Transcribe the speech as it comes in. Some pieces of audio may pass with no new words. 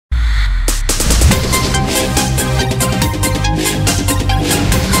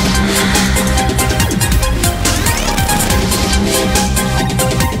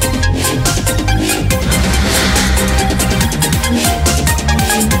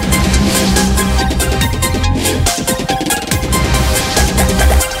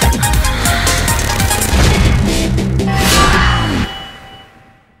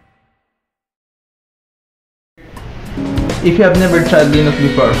If you have never tried Linux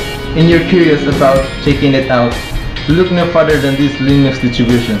before and you're curious about checking it out, look no further than this Linux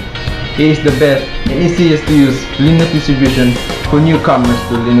distribution. It is the best and easiest to use Linux distribution for newcomers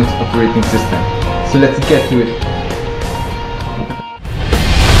to Linux operating system. So let's get to it.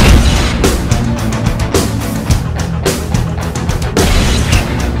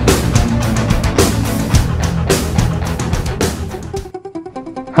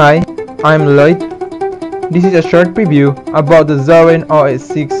 Hi, I'm Lloyd. This is a short preview about the ZORIN OS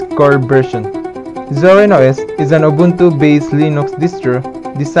 6 core version. ZORIN OS is an Ubuntu-based Linux distro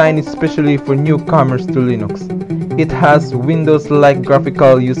designed especially for newcomers to Linux. It has Windows-like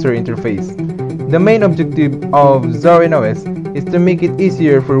graphical user interface. The main objective of ZORIN OS is to make it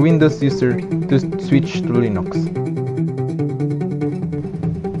easier for Windows users to switch to Linux.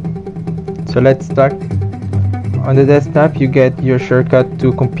 So let's start. On the desktop, you get your shortcut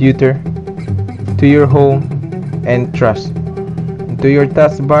to computer, to your home, and trash. To your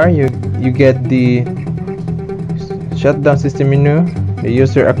taskbar, you get the shutdown system menu, the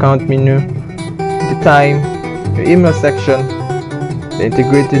user account menu, the time, your email section, the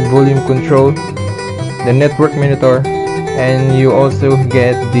integrated volume control, the network monitor, and you also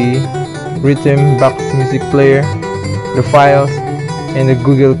get the rhythm box music player, the files, and the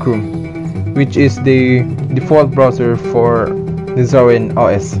Google Chrome, which is the default browser for the ZORIN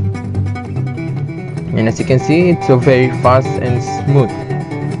OS. And as you can see, it's so very fast and smooth.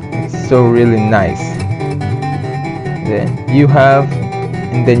 It's so really nice. Then you have,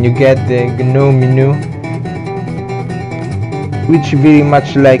 and then you get the GNOME menu, which very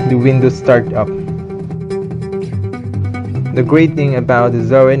much like the Windows startup. The great thing about the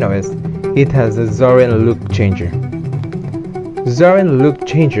ZORIN OS, it has a ZORIN look changer. ZORIN look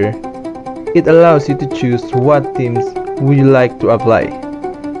changer, it allows you to choose what themes would you like to apply.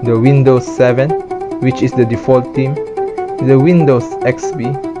 The Windows 7, which is the default theme, the Windows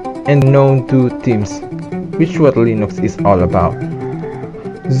XP, and known to themes, which what Linux is all about.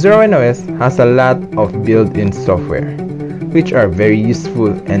 ZORIN OS has a lot of built-in software, which are very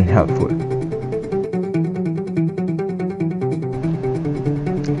useful and helpful.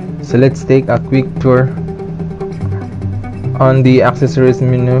 So let's take a quick tour. On the accessories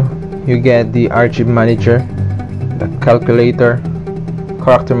menu, you get the archive manager, the calculator,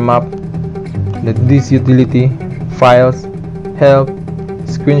 character map, this utility, files, help,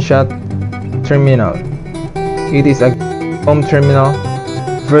 screenshot, terminal. It is a home terminal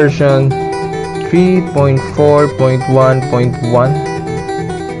version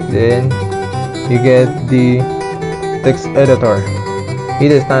 3.4.1.1. Then you get the text editor.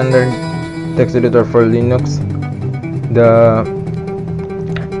 It is standard text editor for Linux. The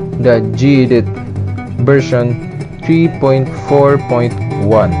gedit version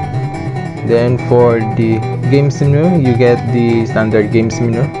 3.4.1. Then for the games menu, you get the standard games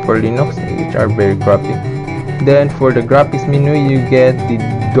menu for Linux, which are very crappy. Then for the graphics menu, you get the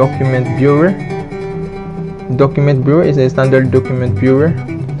document viewer. Document viewer is a standard document viewer,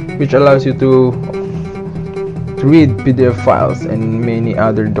 which allows you to read PDF files and many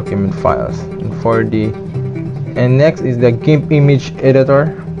other document files. And next is the GIMP image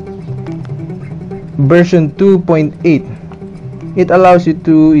editor version 2.8. It allows you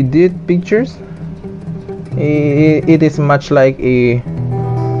to edit pictures. It is much like a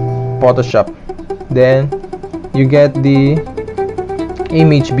Photoshop. Then you get the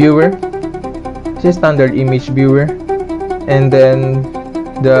image viewer, just standard image viewer, and then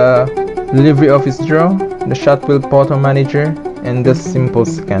the LibreOffice Draw, the Shotwheel Photo Manager, and the Simple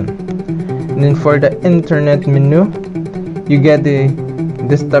Scan. And then for the internet menu, you get the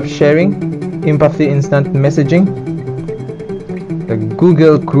desktop sharing, Empathy instant messaging, the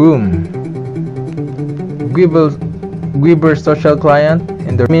Google Chrome, Gweber social client,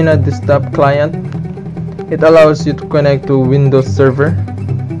 and the Mina desktop client. It allows you to connect to Windows Server.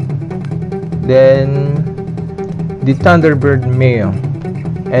 Then the Thunderbird Mail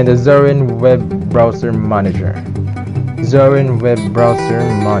and the ZORIN Web Browser Manager. ZORIN Web Browser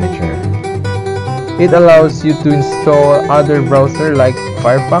Manager. It allows you to install other browsers like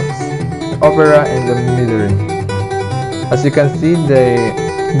Firefox, Opera, and the Midori. As you can see, the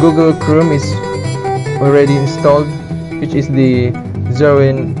Google Chrome is already installed, which is the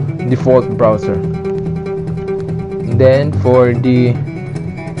ZORIN default browser. Then for the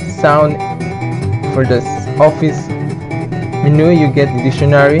sound, for the Office menu, you get the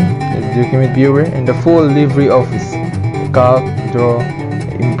dictionary, the document viewer, and the full LibreOffice, Calc, Draw,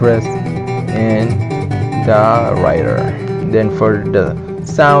 Impress, and the Writer. Then for the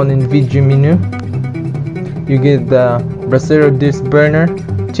sound and video menu, you get the Brasero Disc Burner,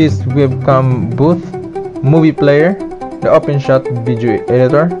 Cheese Webcam Booth, Movie Player, the OpenShot video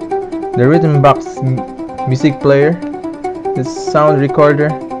editor, the Rhythm Box music player, the sound recorder,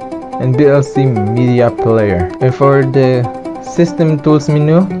 and VLC media player. And for the system tools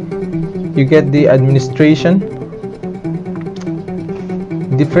menu, you get the administration,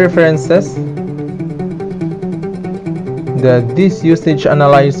 the preferences, the disk usage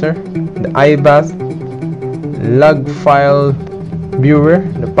analyzer, the IBAS, log file viewer,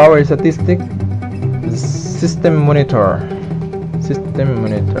 the power statistic, the system monitor.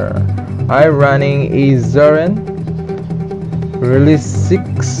 I'm running a ZORIN release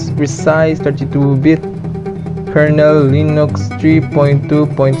 6 precise 32-bit kernel Linux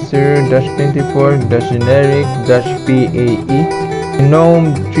 3.2.0-24-generic-PAE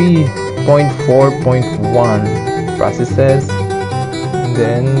GNOME 3.4.1 processes,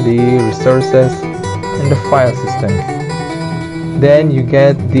 then the resources and the file system. Then you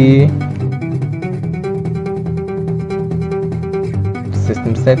get the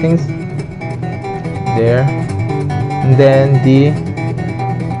system settings there, and then the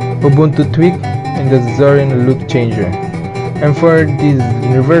Ubuntu tweak and the ZORIN loop changer. And for this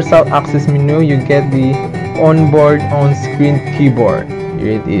universal access menu, you get the onboard on-screen keyboard.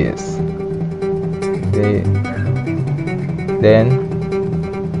 Here it is.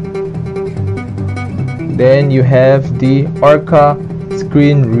 Then you have the Orca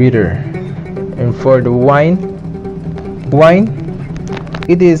screen reader. And for the Wine,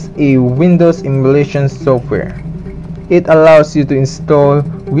 it is a Windows emulation software. It allows you to install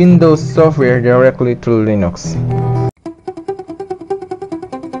Windows software directly through Linux.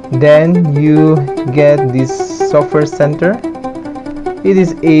 Then you get this software center.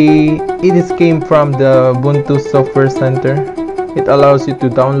 It came from the Ubuntu Software Center. It allows you to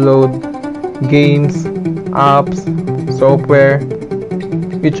download games, apps, software,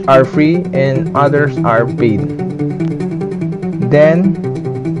 which are free and others are paid. Then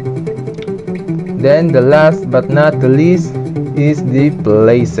the last but not the least is the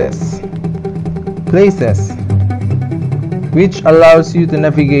Places, which allows you to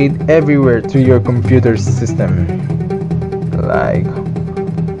navigate everywhere through your computer system, like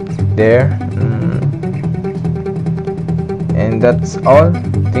there. And that's all.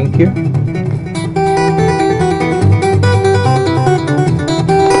 Thank you.